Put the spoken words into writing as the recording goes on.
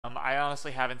I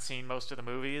honestly haven't seen most of the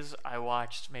movies. I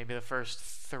watched maybe the first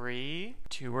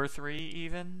 2 or 3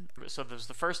 even. So there's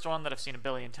the first one that I've seen a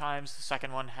billion times. The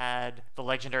second one had the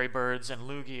legendary birds and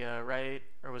Lugia, right?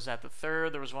 Or was that the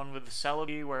third? There was one with the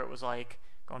Celebi where it was like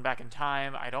going back in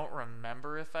time. I don't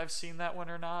remember if I've seen that one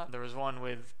or not. There was one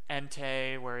with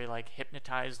Entei where he like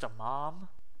hypnotized a mom.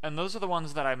 And those are the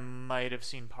ones that I might have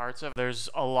seen parts of. There's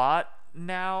a lot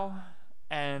now,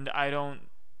 and I don't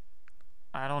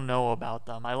know about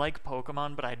them. I like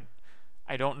Pokemon, but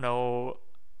I don't know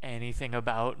anything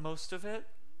about most of it.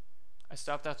 I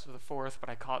stopped after the 4th, but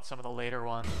I caught some of the later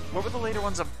ones. What were the later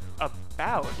ones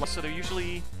about? So they're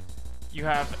usually, you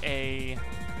have a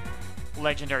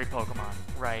legendary Pokemon,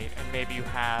 right? And maybe you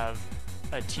have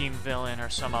a team villain or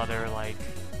some other like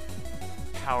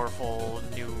powerful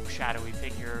new shadowy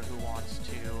figure who wants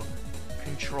to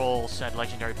control said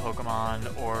legendary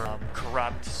Pokemon or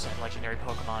corrupt said legendary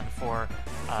Pokemon for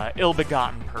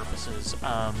ill-begotten purposes.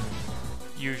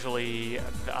 Usually,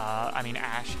 I mean,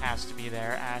 Ash has to be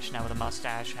there. Ash, now with a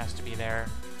mustache, has to be there.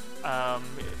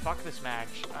 Fuck this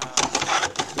match.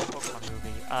 Pokemon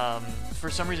movie.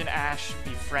 For some reason, Ash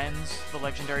befriends the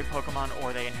legendary Pokemon,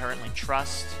 or they inherently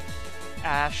trust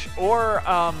Ash, or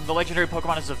the legendary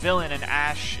Pokemon is a villain, and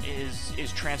Ash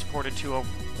is transported to a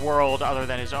world other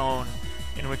than his own,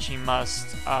 in which he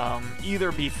must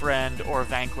either befriend or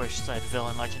vanquish said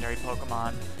villain legendary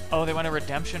Pokemon. Oh, they went a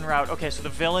redemption route. Okay, so the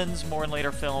villains more in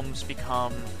later films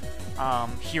become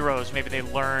heroes. Maybe they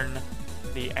learn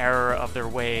the error of their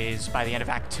ways by the end of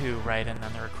Act 2, right? And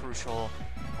then they're a crucial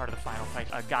part of the final fight.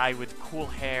 A guy with cool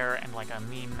hair and like a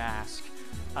mean mask.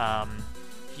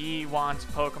 He wants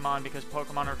Pokemon because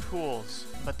Pokemon are tools.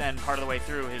 But then part of the way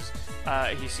through,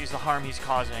 he sees the harm he's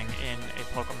causing in a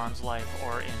Pokemon's life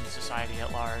or in society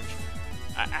at large.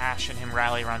 Ash and him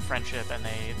rally around friendship, and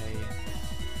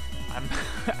I'm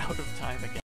out of time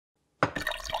again.